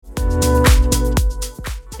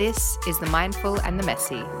This is The Mindful and the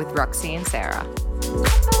Messy with Roxy and Sarah.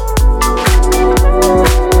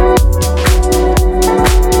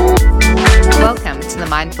 Welcome to The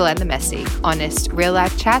Mindful and the Messy, honest,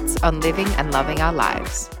 real-life chats on living and loving our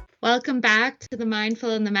lives. Welcome back to The Mindful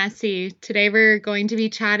and the Messy. Today we're going to be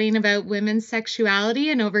chatting about women's sexuality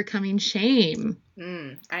and overcoming shame.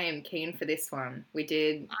 I am keen for this one.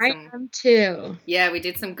 I am too. Yeah, we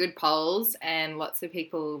did some good polls and lots of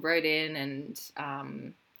people wrote in and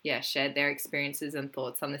shared their experiences and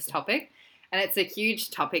thoughts on this topic. And it's a huge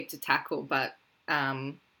topic to tackle, but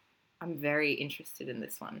I'm very interested in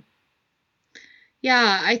this one.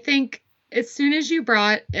 Yeah, I think as soon as you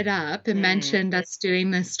brought it up and mentioned us doing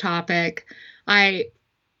this topic, I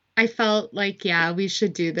felt like, yeah, we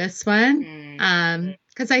should do this one.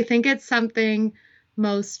 Because I think it's something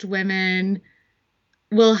most women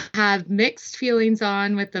will have mixed feelings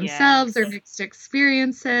on with themselves or mixed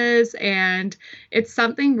experiences. And it's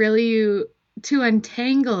something really to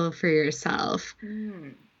untangle for yourself.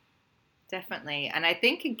 Definitely. And I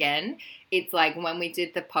think, again, it's like when we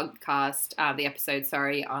did the podcast, the episode,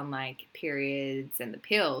 on like periods and the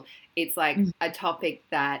pill, it's like a topic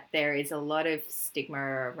that there is a lot of stigma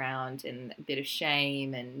around and a bit of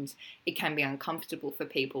shame, and it can be uncomfortable for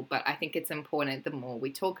people. But I think it's important, the more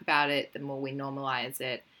we talk about it, the more we normalize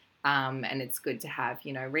it. And it's good to have,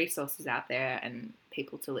 resources out there and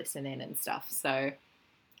people to listen in and stuff. So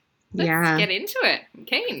let's get into it. I'm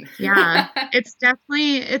keen. Yeah,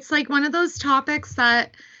 it's like one of those topics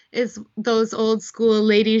that is those old school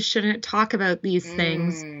ladies shouldn't talk about these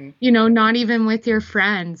things, not even with your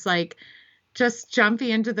friends. Like, just jumping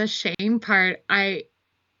into the shame part. I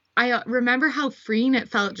remember how freeing it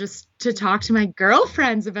felt just to talk to my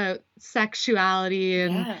girlfriends about sexuality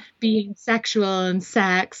and being sexual and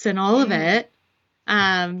sex and all of it.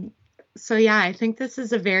 So yeah, I think this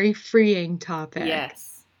is a very freeing topic.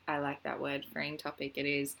 Yes. I like that word, freeing topic it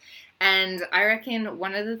is. And I reckon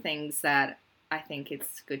one of the things that I think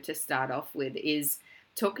it's good to start off with is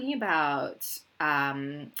talking about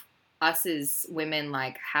us as women,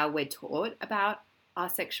 like how we're taught about our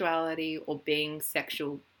sexuality or being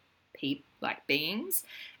sexual beings.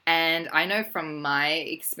 And I know from my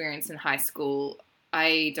experience in high school,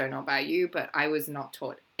 I don't know about you, but I was not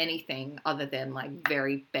taught anything other than like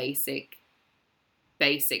very basic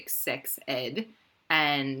sex ed.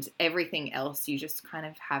 And everything else you just kind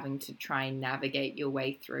of having to try and navigate your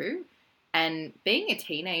way through. And being a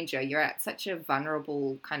teenager, you're at such a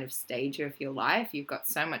vulnerable kind of stage of your life. You've got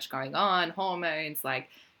so much going on, hormones, like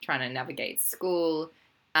trying to navigate school.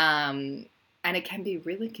 And it can be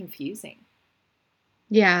really confusing.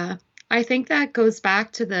 Yeah, I think that goes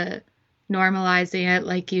back to the normalizing it,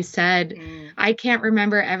 like you said. I can't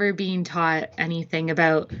remember ever being taught anything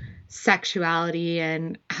about sexuality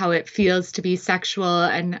and how it feels to be sexual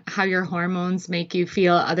and how your hormones make you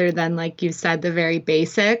feel, other than, like you said, the very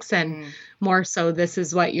basics, and more so this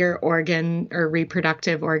is what your organ or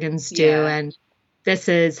reproductive organs do, and this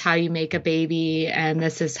is how you make a baby, and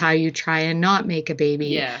this is how you try and not make a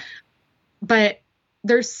baby. But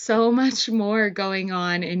there's so much more going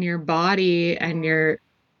on in your body and your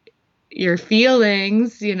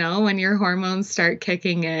feelings, when your hormones start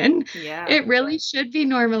kicking in. It really should be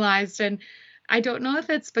normalized. And I don't know if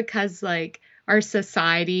it's because like our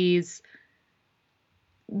societies,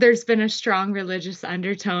 there's been a strong religious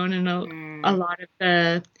undertone in a lot of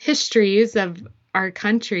the histories of our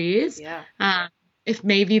countries. If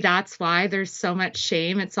maybe that's why there's so much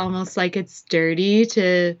shame. It's almost like it's dirty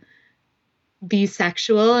to be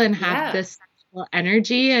sexual and have this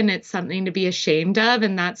energy, and it's something to be ashamed of,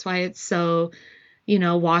 and that's why it's so,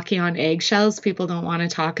 walking on eggshells. People don't want to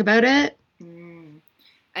talk about it. And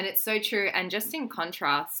it's so true. And just in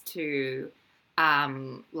contrast to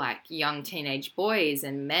like young teenage boys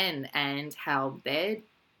and men, and how their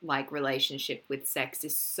like relationship with sex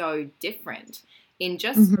is so different in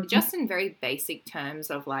just in very basic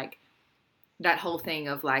terms of like that whole thing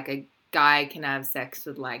of like a guy can have sex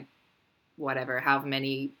with like whatever, however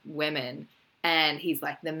many women, and he's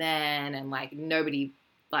like the man, and like nobody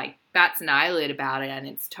like bats an eyelid about it, and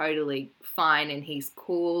it's totally fine, and he's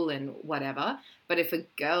cool and whatever. But if a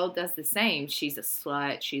girl does the same, she's a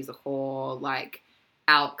slut, she's a whore, like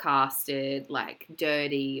outcasted, like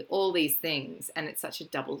dirty, all these things. And it's such a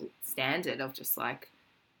double standard of just like,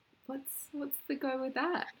 what's the go with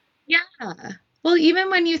that? Yeah. Well, even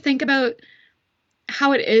when you think about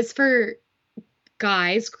how it is for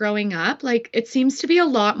guys growing up, like it seems to be a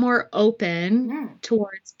lot more open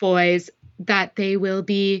towards boys, that they will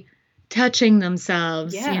be touching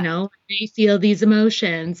themselves, they feel these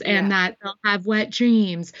emotions, and that they'll have wet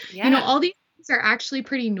dreams, all these things are actually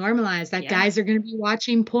pretty normalized, that Yeah. guys are going to be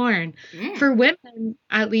watching porn. Mm. For women,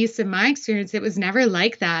 at least in my experience, it was never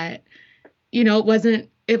like that.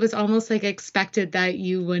 It was almost like expected that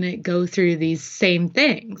you wouldn't go through these same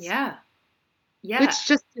things, Yeah. Yeah. which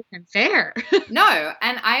just isn't fair. No,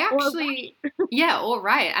 and I Or actually, yeah, all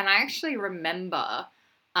right. And I actually remember,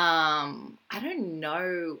 I don't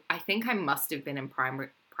know, I think I must have been in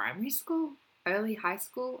primary school, early high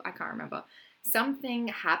school, I can't remember. Something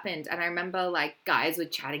happened, and I remember like guys were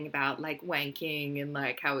chatting about like wanking and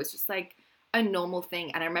like how it was just like a normal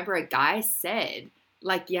thing. And I remember a guy said,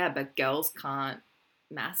 like, yeah, but girls can't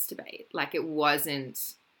masturbate. Like it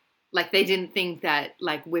wasn't like they didn't think that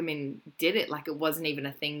like women did it, like it wasn't even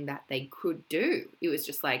a thing that they could do. It was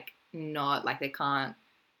just like not like they can't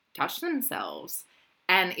touch themselves.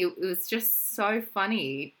 And it was just so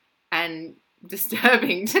funny and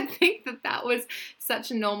disturbing to think that that was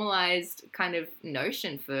such a normalized kind of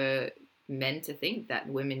notion for men to think that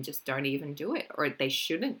women just don't even do it or they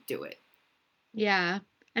shouldn't do it. Yeah.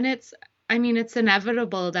 And I mean, it's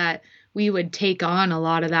inevitable that we would take on a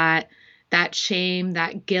lot of that shame,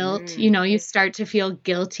 that guilt. Mm, You start to feel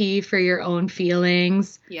guilty for your own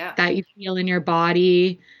feelings yeah. that you feel in your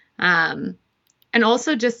body. Um, and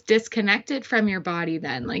also just disconnected from your body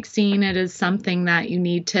then, like seeing it as something that you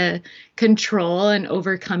need to control and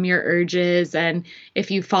overcome your urges. And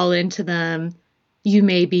if you fall into them, you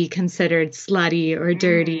may be considered slutty or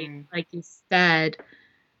dirty, Mm, like you said,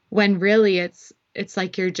 when really it's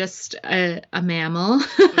like you're just a mammal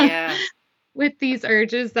yeah. with these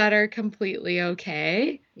urges that are completely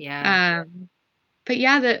okay. Yeah. But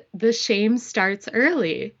yeah, the shame starts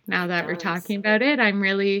early. Now It that we're does. talking about it,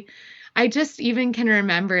 I just even can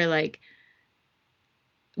remember like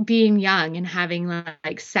being young and having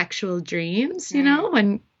like sexual dreams, Mm,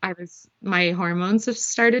 when my hormones have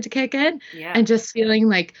started to kick in, yeah. and just feeling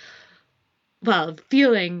like, well,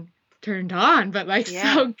 feeling turned on, but like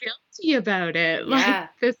Yeah. so guilty about it. Like Yeah.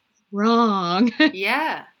 this is wrong.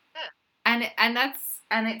 Yeah. And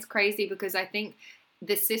it's crazy because I think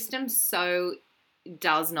the system so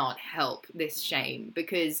does not help this shame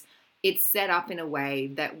because it's set up in a way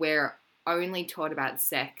that we're only taught about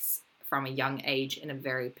sex from a young age in a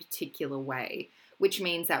very particular way, which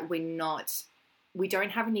means that we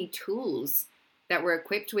don't have any tools that we're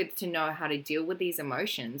equipped with to know how to deal with these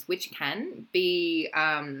emotions, which can be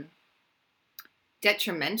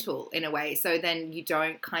detrimental in a way. So then you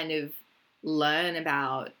don't kind of learn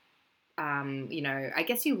about I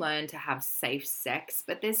guess you learn to have safe sex,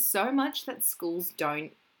 but there's so much that schools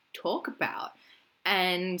don't talk about.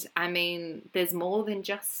 And I mean, there's more than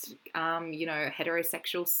just,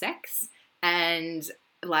 heterosexual sex. And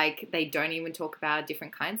like, they don't even talk about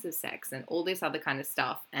different kinds of sex and all this other kind of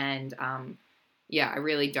stuff. And yeah, I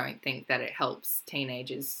really don't think that it helps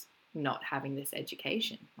teenagers not having this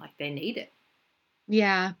education. Like, they need it.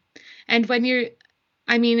 Yeah. And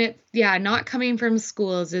I mean, yeah, not coming from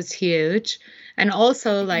schools is huge. And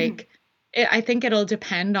also, like, I think it'll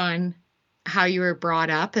depend on how you were brought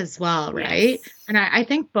up as well, right? Yes. And I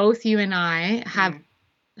think both you and I have Mm,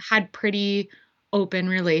 had pretty open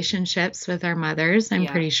relationships with our mothers, I'm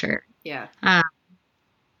yeah. pretty sure. Yeah. Um,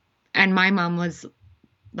 and my mom was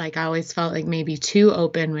like, I always felt like maybe too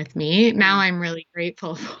open with me. Now Mm, I'm really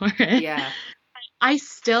grateful for it. yeah. I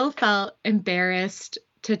still felt embarrassed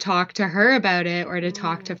to talk to her about it or to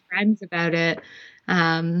talk to Mm, friends about it,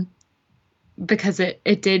 um, because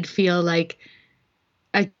it did feel like,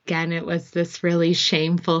 again, it was this really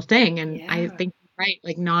shameful thing. And I yeah. think, right,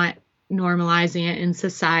 like not normalizing it in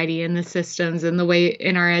society and the systems and the way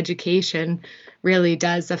in our education really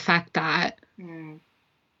does affect that. Mm.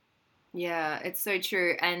 Yeah, it's so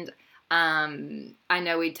true. And I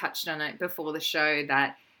know we touched on it before the show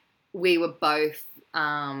that we were both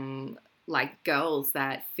like girls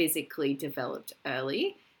that physically developed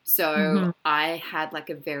early. So Hmm. I had like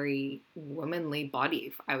a very womanly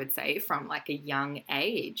body, I would say, from like a young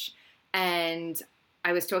age. And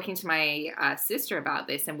I was talking to my sister about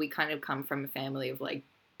this, and we kind of come from a family of like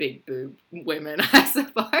big boob women, I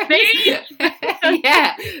suppose.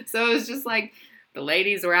 Yeah. So it was just like the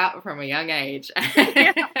ladies were out from a young age.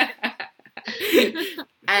 Yeah.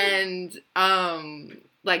 And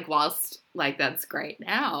like whilst like that's great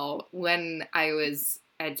now, when I was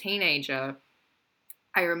a teenager,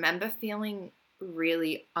 I remember feeling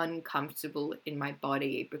really uncomfortable in my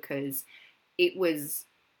body because it was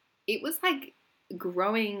it was like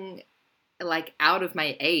growing like out of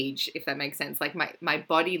my age, if that makes sense. Like my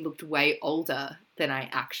body looked way older than I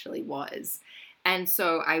actually was. And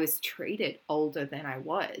so I was treated older than I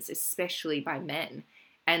was, especially by men.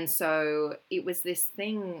 And so it was this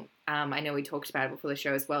thing I know we talked about it before the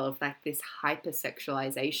show as well, of like this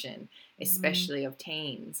hypersexualization, especially of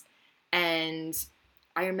teens. And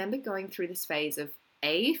I remember going through this phase of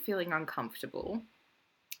feeling uncomfortable,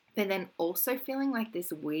 but then also feeling like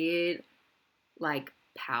this weird, like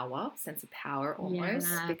sense of power almost,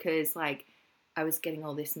 because like I was getting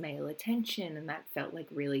all this male attention, and that felt like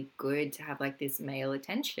really good to have like this male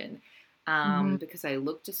attention, because I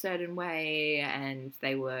looked a certain way and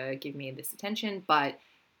they were giving me this attention. But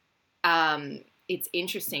it's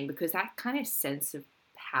interesting because that kind of sense of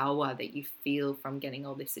power that you feel from getting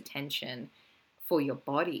all this attention for your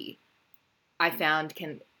body, I found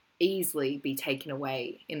can easily be taken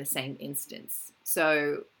away in the same instance.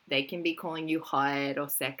 So they can be calling you hot or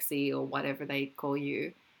sexy or whatever they call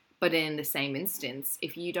you, but in the same instance,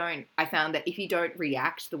 I found that if you don't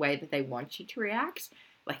react the way that they want you to react,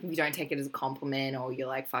 like if you don't take it as a compliment or you're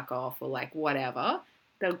like, fuck off or like whatever,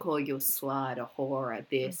 they'll call you a slut, a whore, or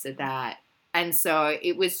this or that. And so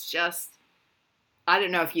it was just, I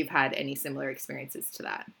don't know if you've had any similar experiences to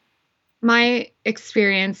that. My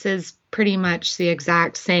experience is pretty much the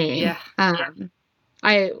exact same.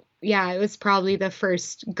 I was probably the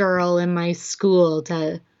first girl in my school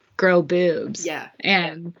to grow boobs. Yeah.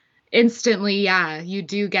 And instantly, you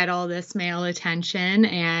do get all this male attention,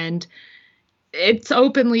 and it's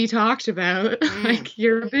openly talked about, like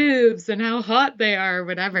your boobs and how hot they are,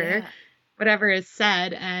 whatever is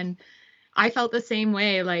said. And I felt the same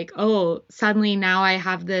way, like, oh, suddenly now I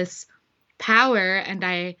have this power and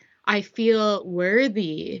I feel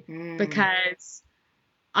worthy because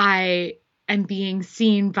I am being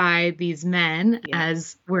seen by these men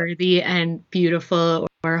as worthy and beautiful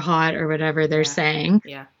or hot or whatever they're saying.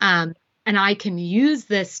 Yeah. And I can use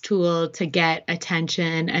this tool to get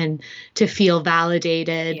attention and to feel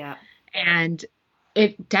validated. Yeah. And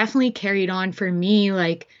it definitely carried on for me,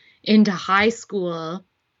 like into high school,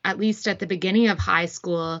 at least at the beginning of high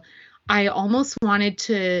school. I almost wanted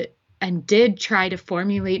to and did try to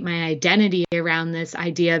formulate my identity around this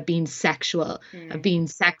idea of being sexual, of being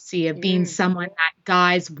sexy, of being someone that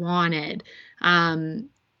guys wanted. And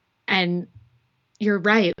you're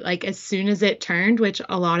right. Like as soon as it turned, which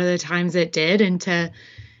a lot of the times it did, into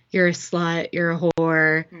you're a slut, you're a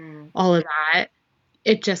whore, all of that,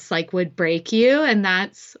 it just like would break you. And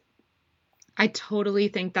I totally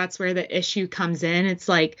think that's where the issue comes in. It's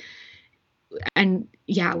like, and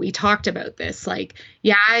we talked about this, like,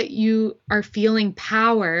 you are feeling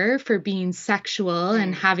power for being sexual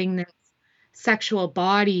and having this sexual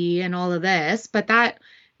body and all of this, but that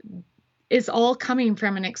is all coming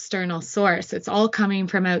from an external source. It's all coming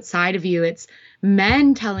from outside of you. It's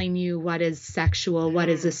men telling you what is sexual, what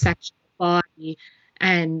is a sexual body,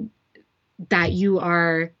 and that you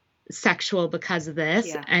are sexual because of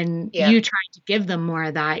this, and you trying to give them more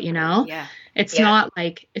of that, it's not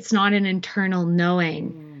like, it's not an internal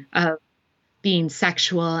knowing of being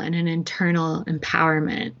sexual and an internal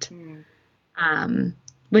empowerment.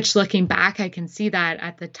 Which looking back, I can see that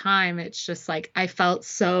at the time, it's just like, I felt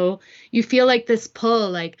so, you feel like this pull,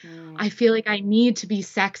 like, I feel like I need to be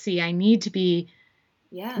sexy. I need to be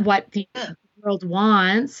what the world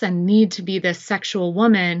wants and need to be this sexual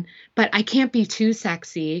woman, but I can't be too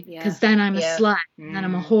sexy because then I'm a slut and then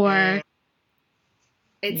I'm a whore.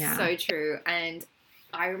 It's so true. And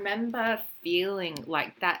I remember feeling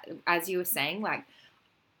like that, as you were saying, like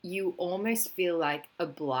you almost feel like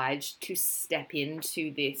obliged to step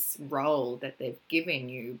into this role that they've given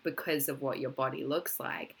you because of what your body looks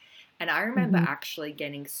like. And I remember actually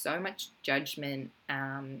getting so much judgment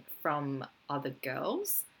from other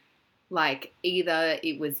girls. Like either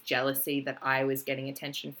it was jealousy that I was getting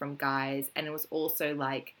attention from guys, and it was also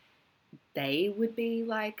like they would be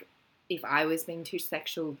like, if I was being too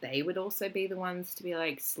sexual, they would also be the ones to be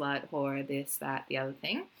like slut, whore, this, that, the other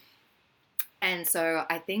thing. And so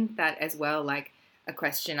I think that as well, like a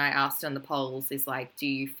question I asked on the polls is like, do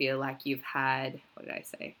you feel like you've had, what did I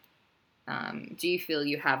say? Do you feel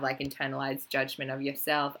you have like internalized judgment of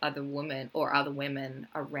yourself, other women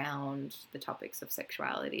around the topics of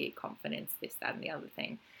sexuality, confidence, this, that, and the other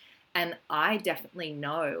thing? And I definitely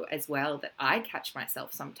know as well that I catch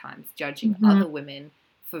myself sometimes judging other women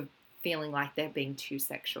for feeling like they're being too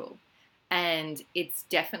sexual. And it's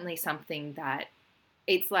definitely something that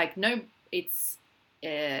it's like, it's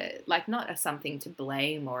like not something to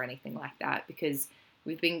blame or anything like that, because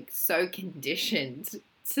we've been so conditioned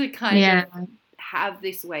to kind of have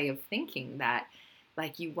this way of thinking that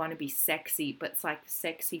like you want to be sexy, but it's like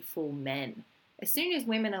sexy for men. As soon as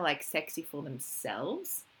women are like sexy for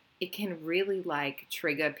themselves, it can really like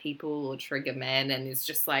trigger people or trigger men, and it's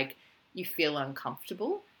just like you feel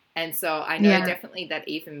uncomfortable. And so I know definitely that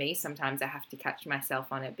even me, sometimes I have to catch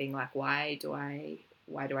myself on it being like, why do I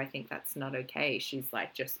think that's not okay? She's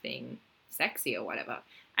like just being sexy or whatever.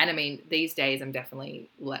 And I mean, these days I'm definitely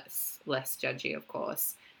less judgy, of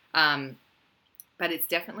course. But it's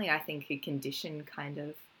definitely, I think, a conditioned kind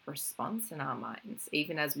of response in our minds,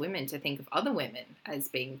 even as women, to think of other women as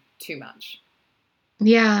being too much.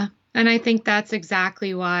 Yeah. And I think that's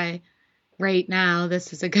exactly why right now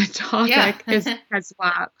this is a good topic, is because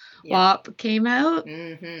WAP came out.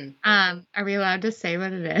 Mm-hmm. Are we allowed to say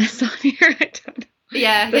what it is on here? I don't know.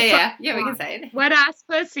 Yeah, we can say it. Wet ass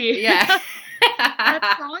pussy. Yeah.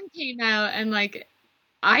 That song came out, and like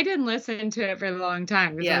I didn't listen to it for a long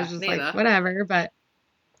time because I was just like, whatever. But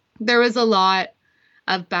there was a lot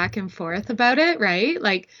of back and forth about it, right?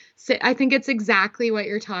 Like, so I think it's exactly what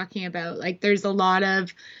you're talking about. Like, there's a lot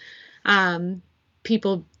of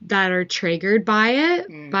people that are triggered by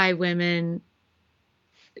it, by women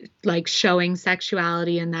like showing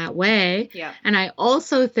sexuality in that way. Yeah. And I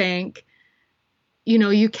also think, you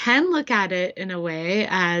know, you can look at it in a way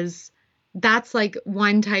as that's like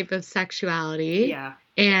one type of sexuality. Yeah.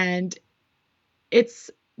 And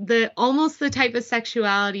it's almost the type of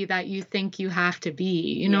sexuality that you think you have to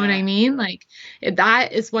be. You know what I mean? Like,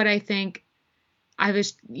 that is what I think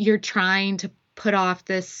you're trying to put off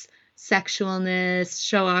this sexualness,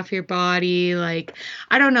 show off your body. Like,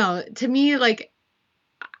 I don't know. To me, like,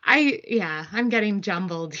 I'm getting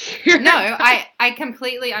jumbled here. No, I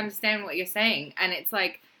completely understand what you're saying. And it's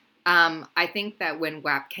like, I think that when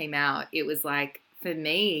WAP came out, it was like, for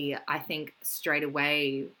me, I think straight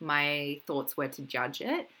away my thoughts were to judge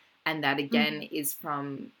it. And that again is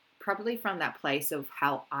probably from that place of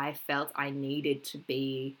how I felt I needed to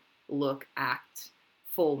be, look, act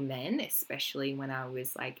for men, especially when I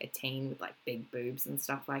was like a teen with like big boobs and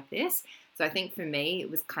stuff like this. So I think for me,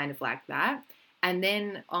 it was kind of like that. And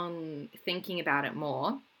then on thinking about it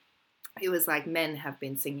more, it was like men have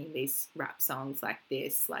been singing these rap songs like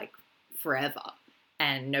this like forever,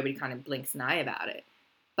 and nobody kind of blinks an eye about it.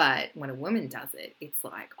 But when a woman does it, it's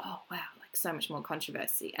like, oh wow, like so much more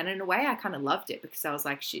controversy. And in a way, I kind of loved it, because I was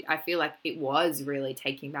like, I feel like it was really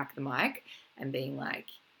taking back the mic and being like,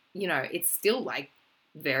 you know, it's still like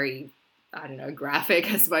very, I don't know,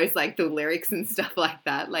 graphic, I suppose, like the lyrics and stuff like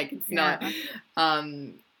that. Like it's not,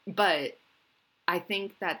 but I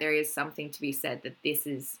think that there is something to be said that this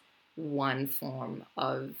is one form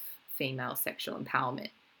of female sexual empowerment.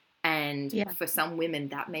 And for some women,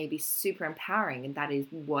 that may be super empowering, and that is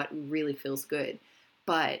what really feels good.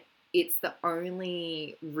 But it's the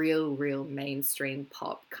only real mainstream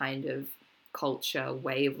pop kind of culture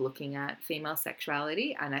way of looking at female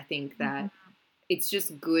sexuality. And I think that it's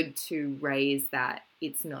just good to raise that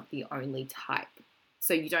it's not the only type.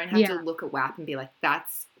 So you don't have to look at WAP and be like,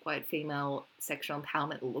 that's what female sexual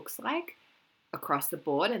empowerment looks like across the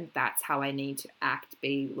board, and that's how I need to act,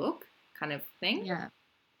 be, look, kind of thing. Yeah.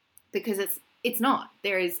 Because it's not.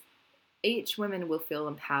 Each woman will feel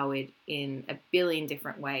empowered in a billion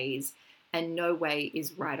different ways, and no way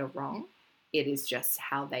is right or wrong. It is just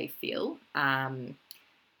how they feel. But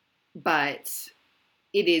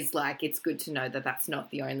it is like, it's good to know that that's not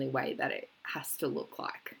the only way that it has to look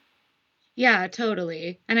like. Yeah,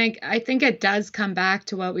 totally. And I think it does come back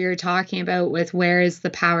to what we were talking about with where is the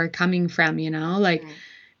power coming from, you know? Like,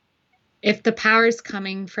 if the power is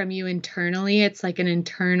coming from you internally, it's like an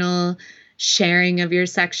internal sharing of your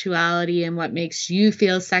sexuality and what makes you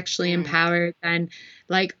feel sexually empowered, then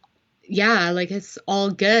like, yeah, like it's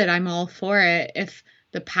all good. I'm all for it. If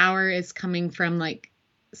the power is coming from like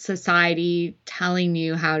society telling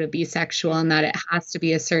you how to be sexual and that it has to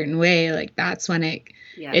be a certain way, like that's when it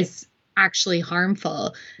is actually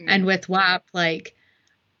harmful. And with WAP, like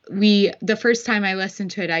the first time I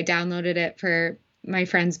listened to it, I downloaded it for my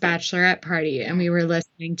friend's bachelorette party, and we were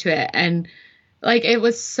listening to it, and like it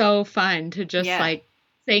was so fun to just like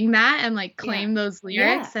sing that and like claim those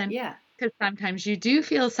lyrics. And because sometimes you do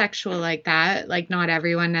feel sexual like that, like not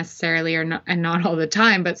everyone necessarily, or not, and not all the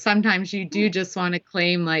time, but sometimes you do just want to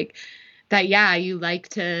claim like that, you like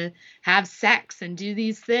to have sex and do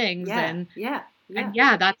these things, and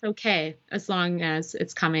that's okay, as long as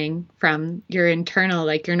it's coming from your internal,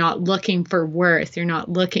 like you're not looking for worth, you're not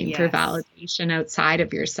looking for validation outside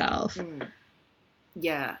of yourself.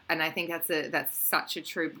 Yeah, and I think that's such a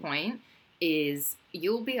true point, is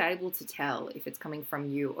you'll be able to tell if it's coming from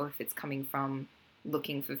you or if it's coming from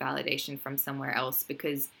looking for validation from somewhere else,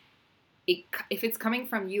 because if it's coming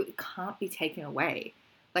from you, it can't be taken away.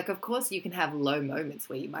 Like, of course, you can have low moments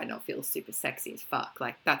where you might not feel super sexy as fuck.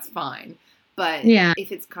 Like, that's fine. But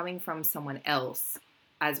if it's coming from someone else,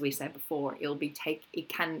 as we said before, it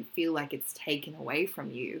can feel like it's taken away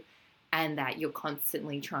from you, and that you're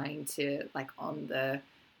constantly trying to, like, on the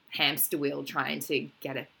hamster wheel, trying to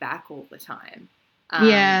get it back all the time.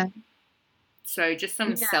 Yeah. So just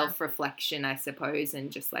some self-reflection, I suppose,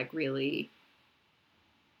 and just like really,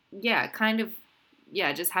 kind of,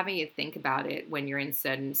 just having you think about it when you're in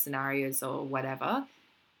certain scenarios or whatever.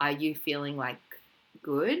 Are you feeling like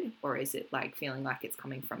good, or is it like feeling like it's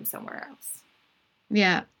coming from somewhere else?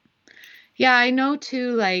 Yeah. Yeah, I know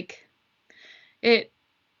too, like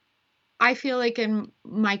I feel like in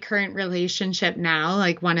my current relationship now,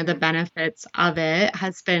 like one of the benefits of it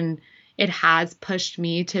has pushed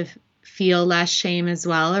me to feel less shame as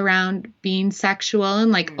well around being sexual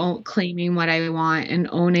and like claiming what I want and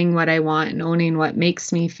owning what I want and owning what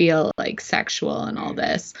makes me feel like sexual and all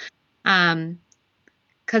this.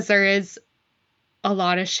 'Cause there is a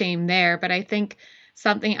lot of shame there, but I think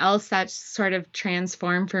something else that's sort of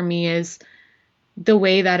transformed for me is the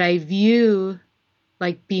way that I view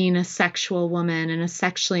like being a sexual woman and a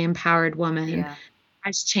sexually empowered woman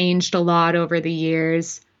has changed a lot over the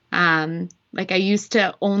years. Like I used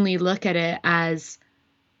to only look at it as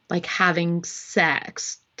like having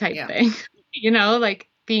sex type thing, like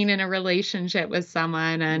being in a relationship with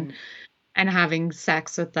someone and having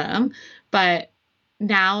sex with them. But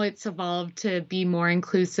now it's evolved to be more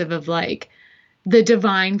inclusive of like the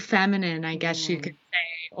divine feminine, I guess you could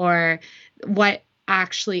say, or what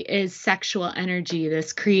actually is sexual energy,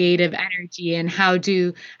 this creative energy, and how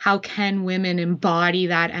can women embody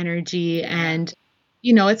that energy? And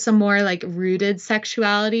it's a more like rooted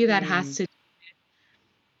sexuality that has to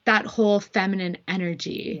that whole feminine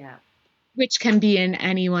energy, which can be in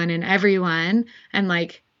anyone and everyone. And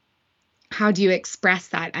like, how do you express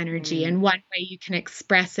that energy? And one way you can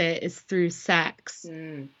express it is through sex,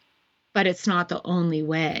 but it's not the only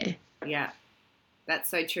way. Yeah, that's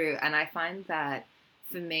so true. And I find that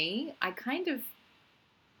for me, I kind of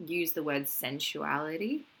use the word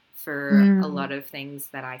sensuality for a lot of things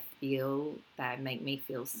that I feel that make me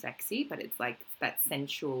feel sexy, but it's like that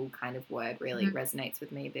sensual kind of word really resonates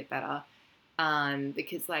with me a bit better.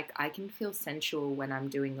 Because like I can feel sensual when I'm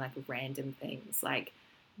doing like random things like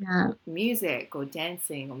music or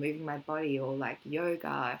dancing or moving my body or like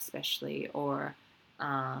yoga especially, or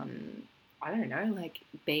I don't know, like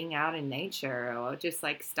being out in nature or just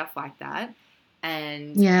like stuff like that.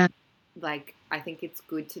 And like I think it's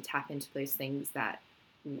good to tap into those things that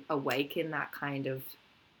awaken that kind of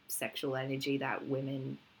sexual energy that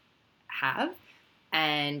women have.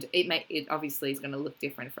 And it obviously is going to look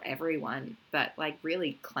different for everyone, but like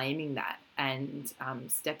really claiming that and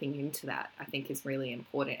stepping into that, I think is really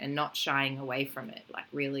important, and not shying away from it, like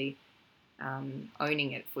really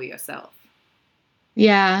owning it for yourself.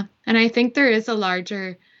 Yeah. And I think there is a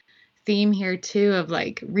larger theme here too of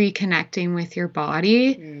like reconnecting with your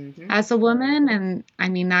body as a woman. And I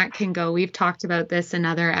mean, that can go, we've talked about this in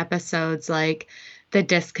other episodes, like the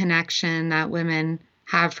disconnection that women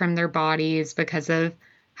have from their bodies because of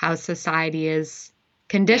how society has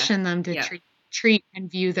conditioned them to treat and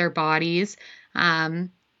view their bodies. And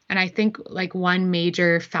I think like one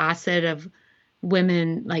major facet of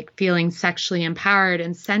women like feeling sexually empowered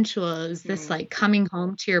and sensual is this like coming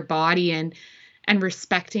home to your body and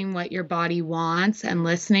respecting what your body wants and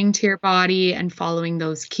listening to your body and following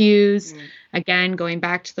those cues. Again, going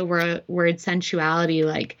back to the word sensuality,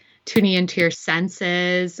 like tuning into your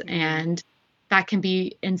senses, and that can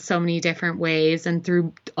be in so many different ways and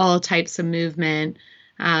through all types of movement.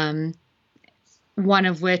 One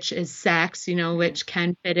of which is sex, which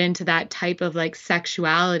can fit into that type of like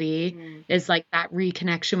sexuality, is like that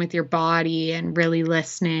reconnection with your body and really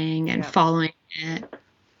listening and following it.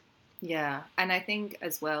 Yeah. And I think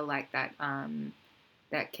as well, like that,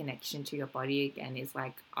 that connection to your body again is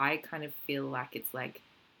like, I kind of feel like it's like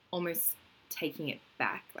almost taking it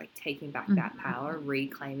back, like taking back that power,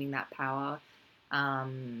 reclaiming that power,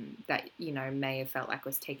 that, may have felt like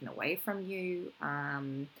was taken away from you.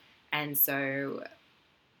 And so,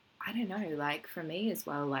 I don't know, like for me as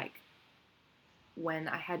well, like when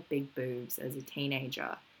I had big boobs as a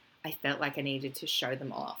teenager, I felt like I needed to show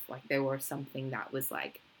them off. Like there was something that was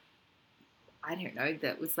like, I don't know,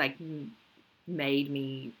 that was like made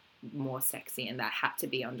me more sexy and that had to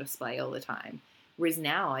be on display all the time. Whereas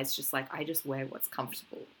now it's just like, I just wear what's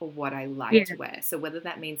comfortable or what I like to wear. So whether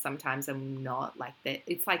that means sometimes I'm not like that,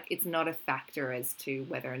 it's like, it's not a factor as to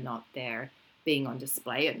whether or not they're being on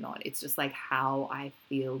display or not. It's just like how I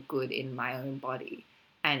feel good in my own body.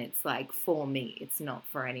 And it's like for me, it's not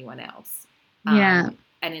for anyone else. And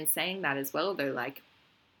in saying that as well, though, like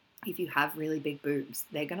if you have really big boobs,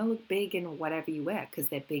 they're going to look big in whatever you wear because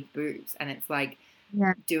they're big boobs. And it's like,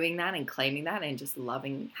 Yeah. doing that and claiming that and just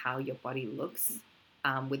loving how your body looks,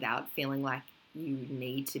 without feeling like you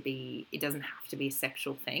need to be, it doesn't have to be a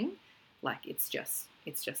sexual thing. Like it's just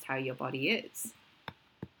how your body is.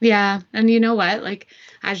 Yeah. And you know what? Like,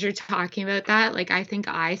 as you're talking about that, like, I think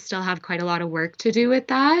I still have quite a lot of work to do with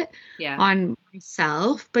that Yeah. on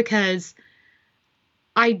myself because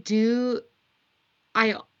I do,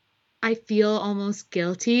 I, I feel almost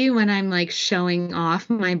guilty when I'm like showing off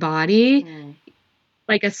my body, Mm.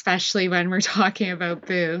 like, especially when we're talking about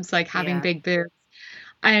boobs, like having Yeah. big boobs.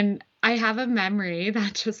 And I have a memory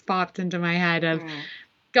that just popped into my head of Mm.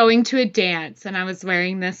 going to a dance and I was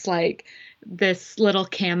wearing this little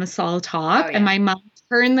camisole Oh top and yeah. my mom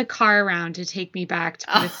turned the car around to take me back to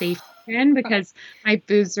put a Oh. safety pin because my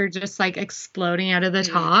boobs are just like exploding out of the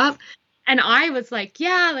Mm. top. And I was like,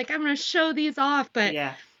 yeah, like I'm gonna show these off. But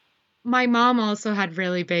Yeah. my mom also had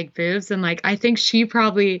really big boobs and like I think she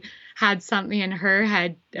probably had something in her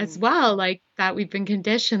head as Mm. well, like that we've been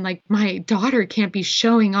conditioned, like my daughter can't be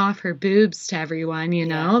showing off her boobs to everyone,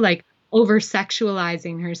 Yeah. like over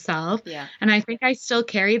sexualizing herself. Yeah. And I think I still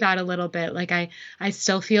carry that a little bit. Like I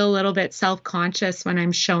still feel a little bit self-conscious when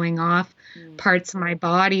I'm showing off Mm. parts of my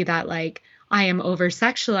body that like I am over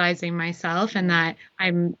sexualizing myself and Mm. that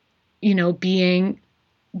I'm being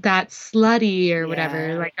that slutty or whatever.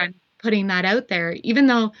 Yeah. Like I'm putting that out there, even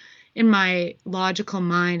though in my logical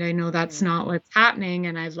mind, I know that's Mm. not what's happening.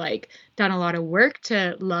 And I've like done a lot of work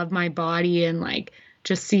to love my body and like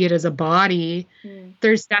just see it as a body. Mm.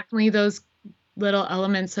 There's definitely those little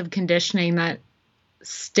elements of conditioning that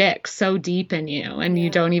stick so deep in you and you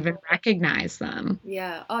Yeah. don't even recognize them.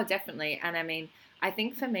 Yeah. Oh, definitely. And I mean, I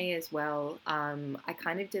think for me as well, I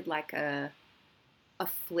kind of did like a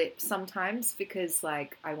flip sometimes because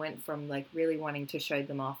like I went from like really wanting to show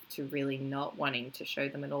them off to really not wanting to show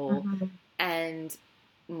them at all. Mhm. And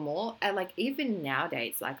more like even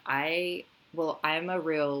nowadays, like I'm a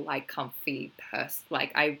real like comfy person.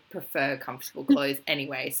 Like I prefer comfortable clothes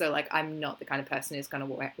anyway. So like I'm not the kind of person who's going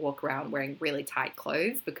to walk around wearing really tight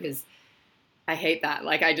clothes because I hate that.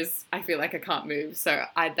 Like I feel like I can't move. So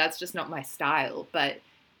that's just not my style. But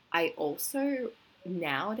I also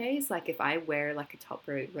nowadays, like if I wear like a top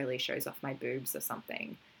that really shows off my boobs or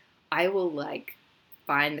something, I will like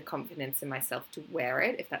find the confidence in myself to wear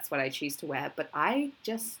it if that's what I choose to wear. But I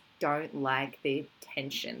just don't like the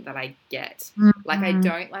attention that I get. Like I Mhm.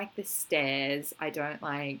 don't like the stares. I don't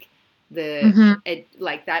like the Mhm.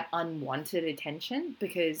 like that unwanted attention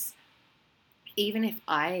because even if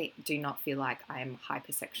I do not feel like I'm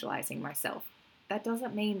hypersexualizing myself, that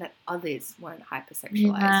doesn't mean that others won't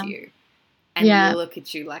hypersexualize Yeah. you and Yeah. look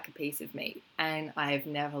at you like a piece of meat. And I've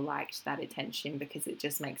never liked that attention because it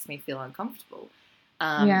just makes me feel uncomfortable.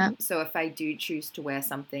 Yeah. So if I do choose to wear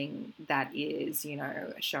something that is,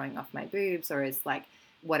 showing off my boobs or is like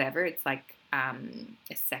whatever, it's like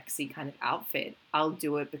a sexy kind of outfit, I'll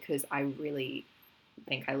do it because I really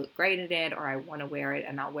think I look great in it or I want to wear it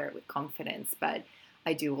and I'll wear it with confidence. But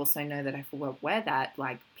I do also know that if I wear that,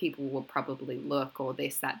 like people will probably look or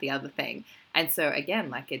this, that, the other thing. And so again,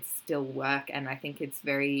 like it's still work. And I think it's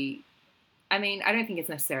very, I mean, I don't think it's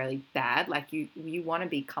necessarily bad. Like you want to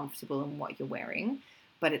be comfortable in what you're wearing,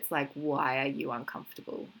 but it's like, why are you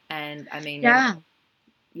uncomfortable? And I mean, Yeah.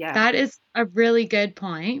 yeah. That is a really good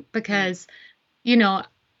point Mm. because you know,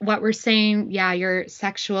 what we're saying, yeah, your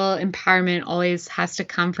sexual empowerment always has to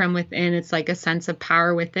come from within. It's like a sense of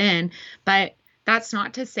power within. But that's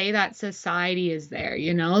not to say that society is there,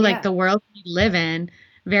 like Yeah. the world we live in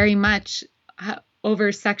very much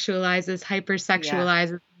over sexualizes, Yeah.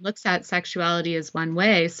 hypersexualizes, looks at sexuality as one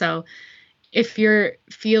way. So if you're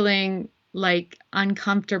feeling like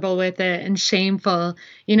uncomfortable with it and shameful,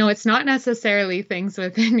 it's not necessarily things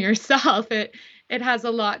within yourself. It has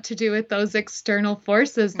a lot to do with those external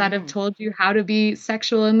forces that have Mm. told you how to be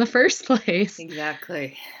sexual in the first place.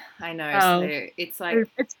 Exactly. I know. So So it's like,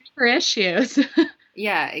 it's bigger issues.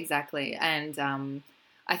 yeah, exactly. And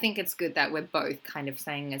I think it's good that we're both kind of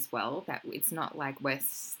saying as well that it's not like we're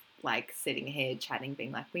like sitting here chatting,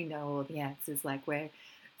 being like, we know all the answers, like we're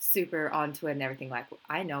super onto it and everything. Like,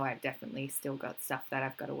 I know I've definitely still got stuff that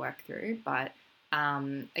I've got to work through. But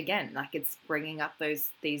again, like it's bringing up these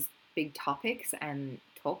big topics and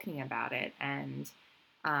talking about it. And,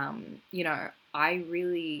 I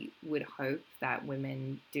really would hope that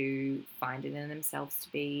women do find it in themselves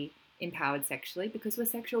to be empowered sexually because we're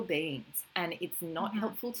sexual beings and it's not Mhm.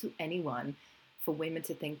 helpful to anyone for women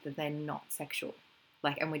to think that they're not sexual,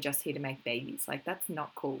 like, and we're just here to make babies. Like that's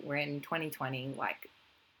not cool. We're in 2020. Like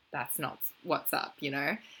that's not what's up.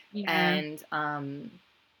 Yeah. And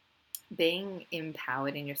being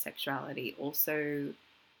empowered in your sexuality also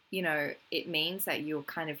you know, it means that you're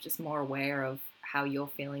kind of just more aware of how you're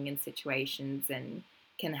feeling in situations and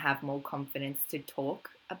can have more confidence to talk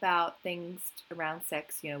about things around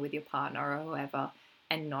sex, you know, with your partner or whoever,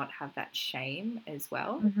 and not have that shame as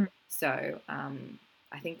well. Mm-hmm. So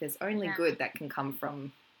I think there's only good that can come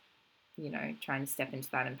from, you know, trying to step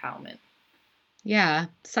into that empowerment. Yeah.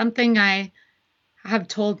 Something I have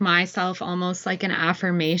told myself almost like an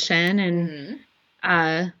affirmation in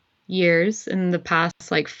uh, years, in the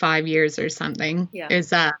past like 5 years or something, is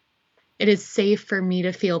that it is safe for me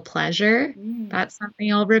to feel pleasure. That's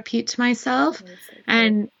something I'll repeat to myself.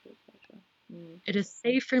 And it is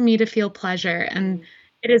safe for me to feel pleasure, and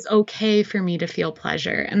it is okay for me to feel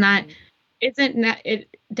pleasure. And that it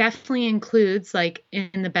definitely includes like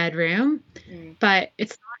in the bedroom, but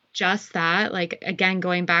it's not just that. Like, again,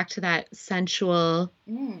 going back to that sensual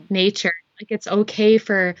nature, like it's okay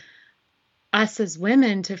for us as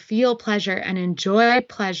women to feel pleasure and enjoy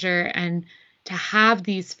pleasure and to have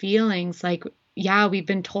these feelings. Like, yeah, we've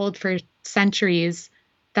been told for centuries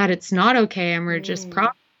that it's not okay and we're just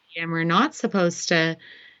property and we're not supposed to,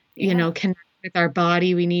 you know, connect with our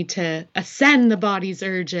body. We need to ascend the body's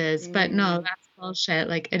urges. But no, that's bullshit.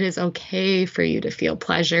 Like, it is okay for you to feel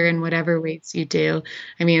pleasure in whatever ways you do.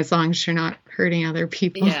 I mean, as long as you're not hurting other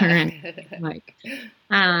people or anything. Like,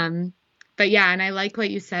 but yeah, and I like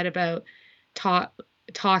what you said about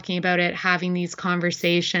talking about it, having these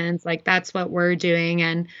conversations. Like, that's what we're doing.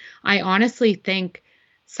 And I honestly think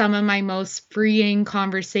some of my most freeing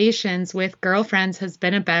conversations with girlfriends has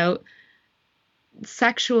been about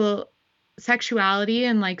sexuality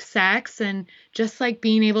and like sex, and just like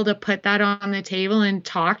being able to put that on the table and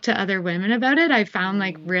talk to other women about it. I found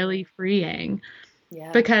like really freeing,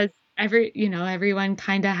 because everyone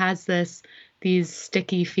kind of has these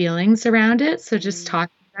sticky feelings around it. So just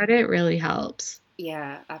talking about it really helps.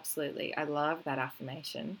 Yeah, absolutely. I love that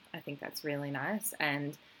affirmation. I think that's really nice.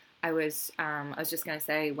 And I was just going to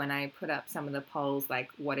say, when I put up some of the polls,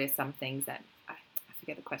 like, what are some things that I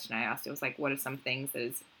forget the question I asked. It was like, what are some things that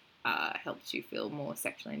has helped you feel more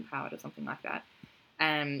sexually empowered or something like that.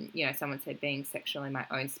 You know, someone said being sexual in my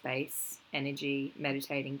own space, energy,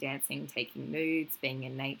 meditating, dancing, taking moods, being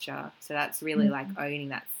in nature. So that's really like owning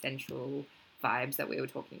that sensual vibes that we were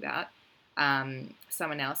talking about.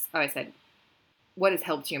 Someone else, I said, what has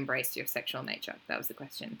helped you embrace your sexual nature? That was the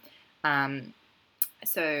question.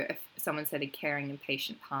 So if someone said a caring and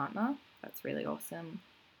patient partner, that's really awesome.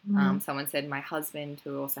 Someone said my husband,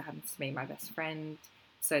 who also happens to be my best friend.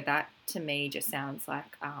 So that to me just sounds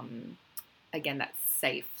like, again, that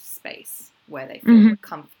safe space where they feel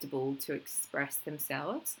comfortable to express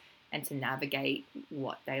themselves and to navigate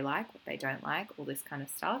what they like, what they don't like, all this kind of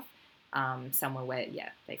stuff. Somewhere where,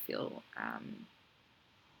 they feel,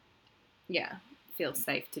 feel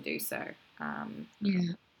safe to do so.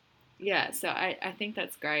 So I think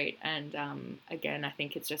that's great. And again, I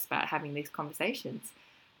think it's just about having these conversations.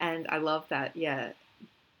 And I love that,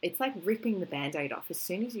 it's like ripping the Band-Aid off. As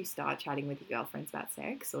soon as you start chatting with your girlfriends about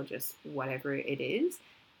sex or just whatever it is,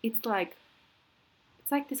 it's like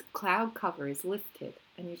this cloud cover is lifted.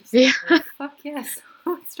 And you're just like, oh, fuck yes,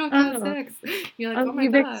 let's talk about sex. You're like, oh my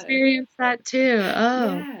God. You've experienced that too.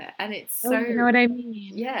 Yeah, and it's so... you know what I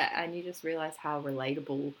mean? Yeah, and you just realize how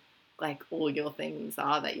relatable like all your things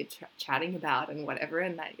are that you're chatting about and whatever,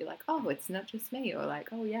 and that you're like, oh, it's not just me, or like,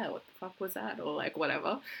 oh yeah, what the fuck was that, or like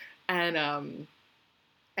whatever.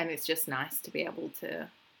 And it's just nice to be able to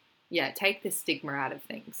take the stigma out of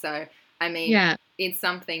things. So I mean, it's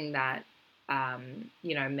something that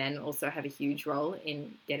men also have a huge role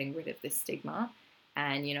in getting rid of this stigma.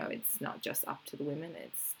 And it's not just up to the women,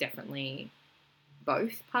 it's definitely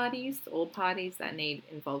both parties, all parties that need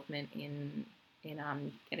involvement in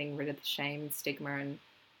getting rid of the shame, stigma,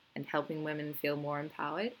 and helping women feel more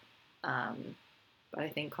empowered. But I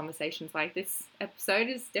think conversations like this episode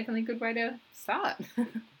is definitely a good way to start.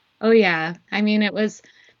 Oh, yeah. I mean, it was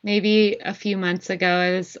maybe a few months ago,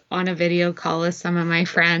 I was on a video call with some of my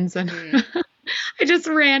friends, and I just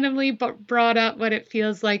randomly brought up what it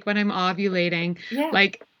feels like when I'm ovulating,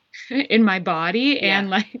 like in my body and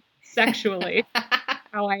like sexually,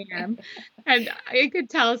 how I am. And I could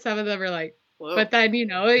tell some of them were like, whoa. But then,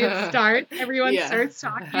 it starts, everyone starts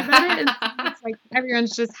talking about it. And it's like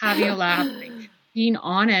everyone's just having a laugh, like, being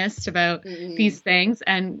honest about these things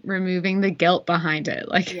and removing the guilt behind it.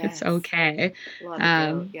 Like, it's okay. A lot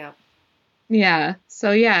of guilt, yeah.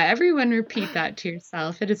 So everyone repeat that to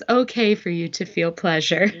yourself. It is okay for you to feel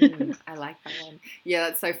pleasure. I like that one. Yeah,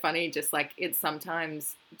 that's so funny. Just like, it's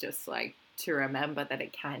sometimes just like to remember that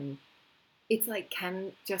it's like,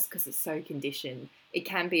 just because it's so conditioned, it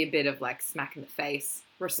can be a bit of like smack in the face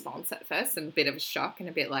response at first, and a bit of a shock and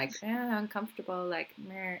a bit like uncomfortable, like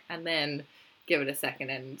meh, and then give it a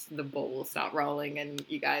second and the ball will start rolling and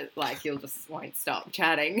you guys like you'll just won't stop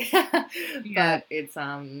chatting. But it's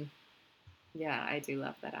yeah, I do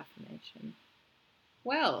love that affirmation.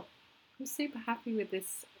 Well, I'm super happy with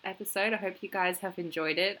this episode. I hope you guys have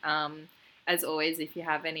enjoyed it. As always, if you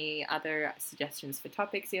have any other suggestions for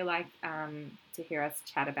topics you'd like to hear us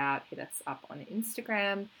chat about, hit us up on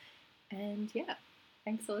Instagram. And yeah,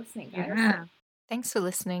 thanks for listening, guys. Yeah. Thanks for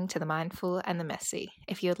listening to The Mindful and the Messy.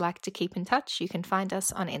 If you'd like to keep in touch, you can find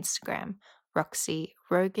us on Instagram, Roxy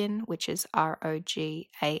Rogan, which is Rogan,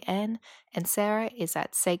 and Sarah is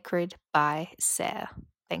at Sacred by Sarah.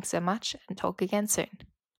 Thanks so much and talk again soon.